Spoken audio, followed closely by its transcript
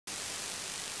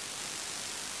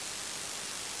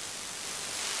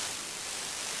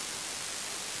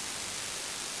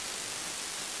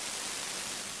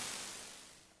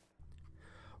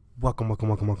Welcome,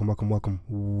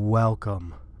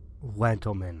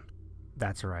 Lentlemen.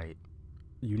 That's right.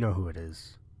 You know who it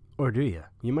is. Or do you?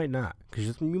 You might not,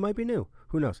 because you might be new.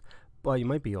 Who knows? But you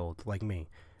might be old, like me.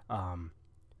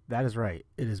 That is right.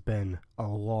 It has been a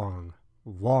long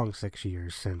 6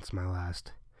 years since my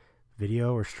last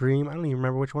video or stream. I don't even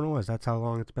remember which one it was. That's how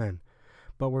long it's been.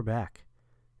 But we're back.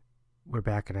 We're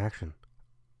back in action.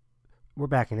 We're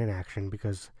back in action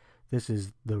because this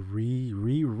is the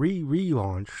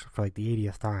relaunch for like the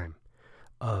 80th time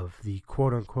of the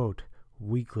quote-unquote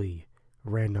weekly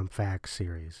random facts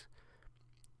series.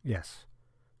 Yes,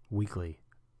 weekly,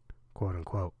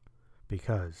 quote-unquote,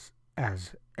 because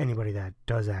as anybody that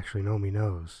does actually know me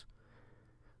knows,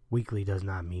 weekly does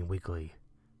not mean weekly,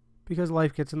 because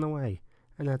life gets in the way,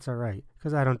 and that's alright,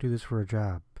 because I don't do this for a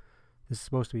job. This is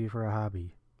supposed to be for a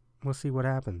hobby. We'll see what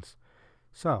happens.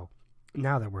 So,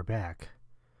 now that we're back,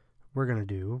 we're going to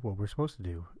do what we're supposed to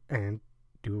do, and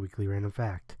do a weekly random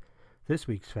fact. This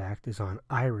week's fact is on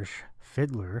Irish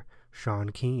fiddler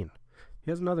Sean Keane.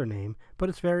 He has another name, but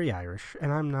it's very Irish,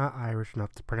 and I'm not Irish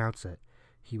enough to pronounce it.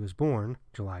 He was born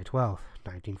July 12th,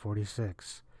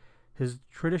 1946. His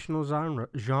traditional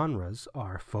genres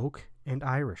are folk and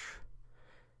Irish.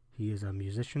 He is a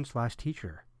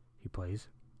musician/teacher. He plays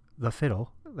the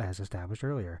fiddle, as established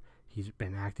earlier. He's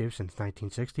been active since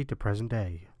 1960 to present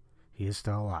day. He is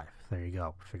still alive. There you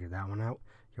go. Figured that one out.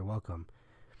 You're welcome.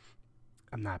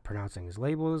 I'm not pronouncing his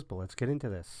labels, but let's get into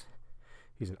this.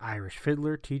 He's an Irish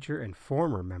fiddler, teacher, and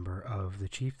former member of the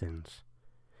Chieftains.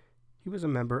 He was a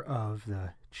member of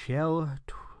the Chel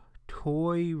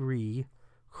Toiri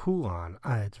Chuan.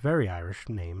 It's a very Irish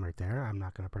name right there. I'm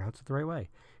not going to pronounce it the right way.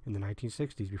 In the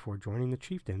 1960s, before joining the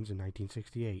Chieftains in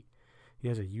 1968. He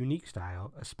has a unique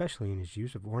style, especially in his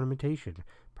use of ornamentation,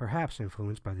 perhaps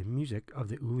influenced by the music of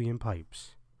the Uilleann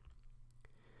pipes.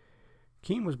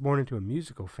 Keane was born into a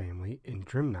musical family in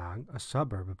Drimnagh, a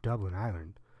suburb of Dublin,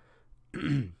 Ireland.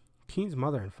 Keane's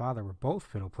mother and father were both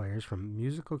fiddle players from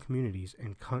musical communities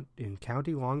in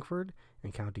County Longford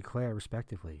and County Clare,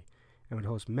 respectively, and would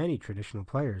host many traditional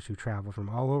players who traveled from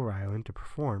all over Ireland to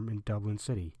perform in Dublin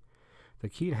City. The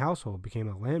Keane household became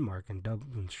a landmark in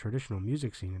Dublin's traditional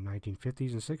music scene in the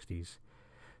 1950s and 60s.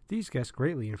 These guests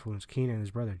greatly influenced Keane and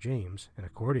his brother James, an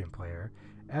accordion player,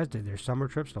 as did their summer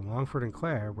trips to Longford and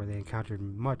Clare, where they encountered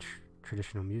much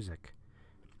traditional music.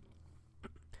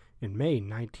 In May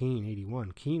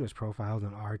 1981, Keane was profiled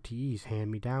on RTE's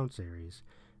Hand Me Down series,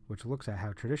 which looks at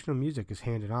how traditional music is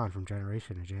handed on from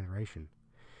generation to generation.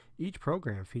 Each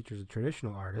program features a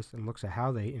traditional artist and looks at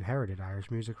how they inherited Irish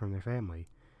music from their family.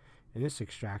 In this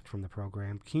extract from the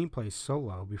program, Keane plays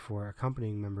solo before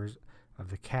accompanying members of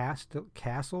the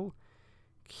Castle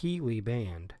Keeley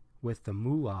Band with the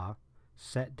Moolah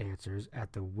set dancers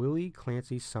at the Willie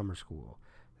Clancy Summer School.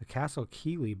 The Castle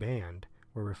Keeley Band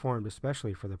were reformed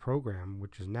especially for the program,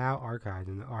 which is now archived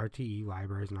in the RTE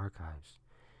Libraries and Archives.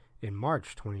 In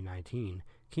March 2019,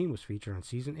 Keane was featured on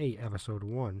Season 8, Episode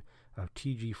 1 of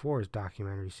TG4's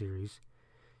documentary series,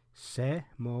 Se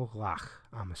Mo Lach.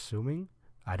 I'm assuming?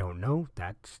 I don't know.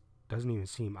 That doesn't even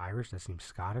seem Irish. That seems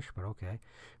Scottish, but okay.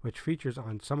 Which features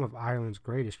on some of Ireland's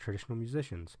greatest traditional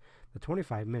musicians. The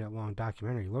 25-minute-long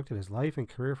documentary looked at his life and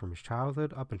career from his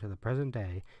childhood up until the present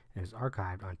day and is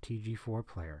archived on TG4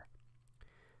 Player.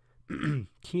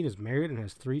 Keane is married and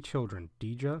has 3 children,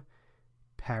 Deja,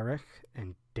 Perrick,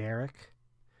 and Derek.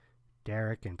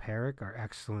 Derek and Perrick are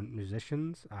excellent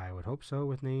musicians. I would hope so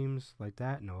with names like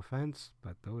that. No offense,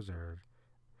 but those are...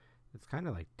 It's kind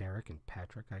of like Derek and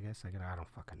Patrick, I guess. I don't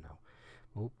fucking know.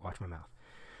 Oh, watch my mouth.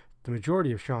 The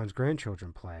majority of Sean's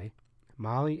grandchildren play.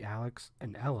 Molly, Alex,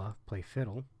 and Ella play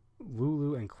fiddle.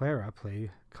 Lulu and Clara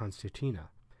play concertina.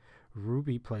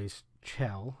 Ruby plays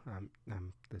cello.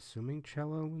 I'm assuming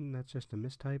cello, and that's just a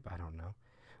mistype. I don't know.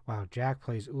 While Jack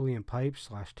plays Uilleann pipes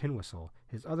 / tin whistle.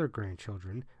 His other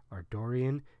grandchildren are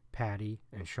Dorian, Patty,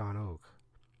 and Sean Oak.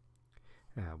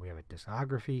 We have a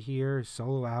discography here.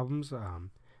 Solo albums.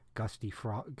 Gusty's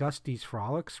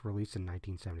Frolics, released in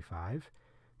 1975,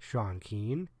 Sean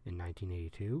Keane in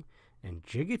 1982, and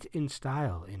Jig It in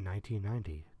Style in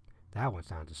 1990. That one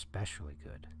sounds especially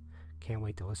good. Can't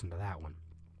wait to listen to that one.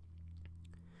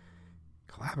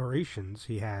 Collaborations,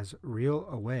 he has Reel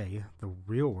Away, The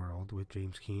Real World with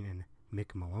James Keane and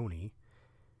Mick Maloney,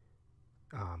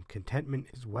 Contentment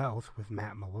is Wealth with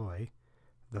Matt Malloy,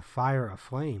 The Fire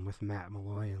Aflame with Matt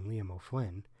Malloy and Liam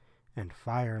O'Flynn, and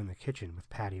Fire in the Kitchen with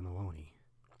Patty Maloney.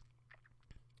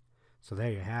 So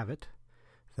there you have it.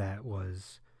 That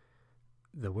was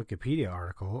the Wikipedia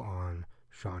article on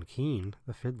Sean Keane,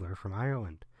 the fiddler from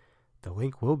Ireland. The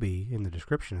link will be in the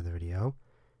description of the video.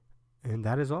 And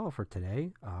that is all for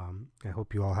today. I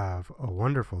hope you all have a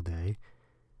wonderful day.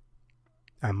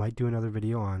 I might do another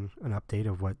video on an update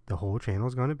of what the whole channel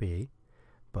is going to be,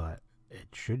 but it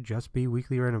should just be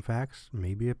weekly random facts,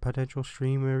 maybe a potential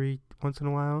stream every once in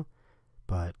a while.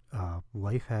 But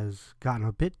life has gotten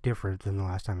a bit different than the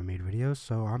last time I made videos,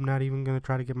 so I'm not even going to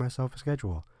try to give myself a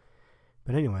schedule.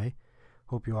 But anyway,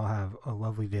 hope you all have a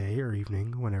lovely day or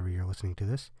evening whenever you're listening to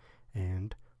this,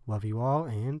 and love you all,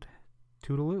 and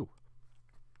toodaloo.